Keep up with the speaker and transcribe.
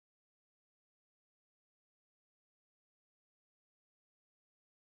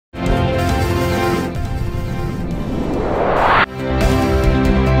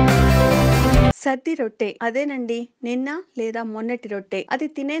సద్ది రొట్టె అదేనండి. నిన్న లేదా మొన్నటి రొట్టె. అది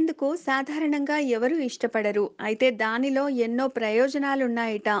తినేందుకు సాధారణంగా ఎవరు ఇష్టపడరు. అయితే దానిలో ఎన్నో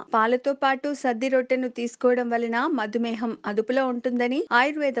ప్రయోజనాలున్నాయట. పాలతో పాటు సద్ది రొట్టెను తీసుకోవడం వలన మధుమేహం అదుపులో ఉంటుందని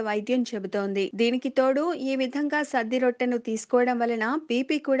ఆయుర్వేద వైద్యం చెబుతోంది. దీనికి తోడు ఈ విధంగా సద్ది రొట్టెను తీసుకోవడం వలన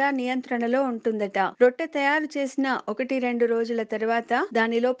బీపీ కూడా నియంత్రణలో ఉంటుందట. రొట్టె తయారు చేసిన 1-2 రోజుల తర్వాత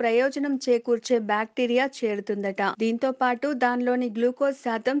దానిలో ప్రయోజనం చేకూర్చే బ్యాక్టీరియా చేరుతుందట. దీంతో పాటు దానిలోని గ్లూకోజ్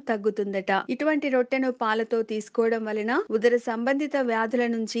శాతం తగ్గుతుందట. ఇటువంటి రొట్టెను పాలతో తీసుకోవడం వలన ఉదర సంబంధిత వ్యాధుల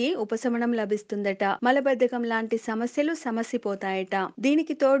నుంచి ఉపశమనం లభిస్తుందట. మలబద్ధకం లాంటి సమస్యలు సమసిపోతాయట.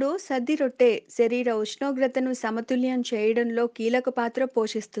 దీనికి తోడు సద్ది రొట్టె శరీర ఉష్ణోగ్రతను సమతుల్యం చేయడంలో కీలక పాత్ర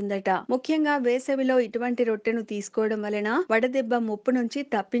పోషిస్తుందట. ముఖ్యంగా వేసవిలో ఇటువంటి రొట్టెను తీసుకోవడం వలన వడదెబ్బ ముప్పు నుంచి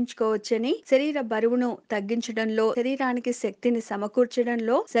తప్పించుకోవచ్చని, శరీర బరువును తగ్గించడంలో, శరీరానికి శక్తిని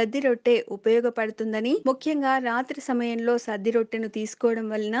సమకూర్చడంలో సద్ది రొట్టె ఉపయోగపడుతుందని, ముఖ్యంగా రాత్రి సమయంలో సద్ది రొట్టెను తీసుకోవడం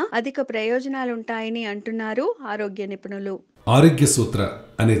వలన అధిక ప్రయోజనాలుంటాయని అంటున్నారు ఆరోగ్య నిపుణులు. ఆరోగ్య సూత్ర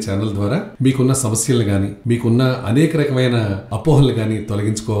అనే ఛానల్ ద్వారా మీకున్న సమస్యలు గాని, మీకున్న అనేక రకమైన అపోహలు గాని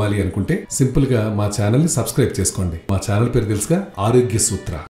తొలగించుకోవాలి అనుకుంటే సింపుల్ గా మా ఛానల్ ని సబ్స్క్రైబ్ చేసుకోండి. మా ఛానల్ పేరు తెలుసుగా, ఆరోగ్య సూత్ర.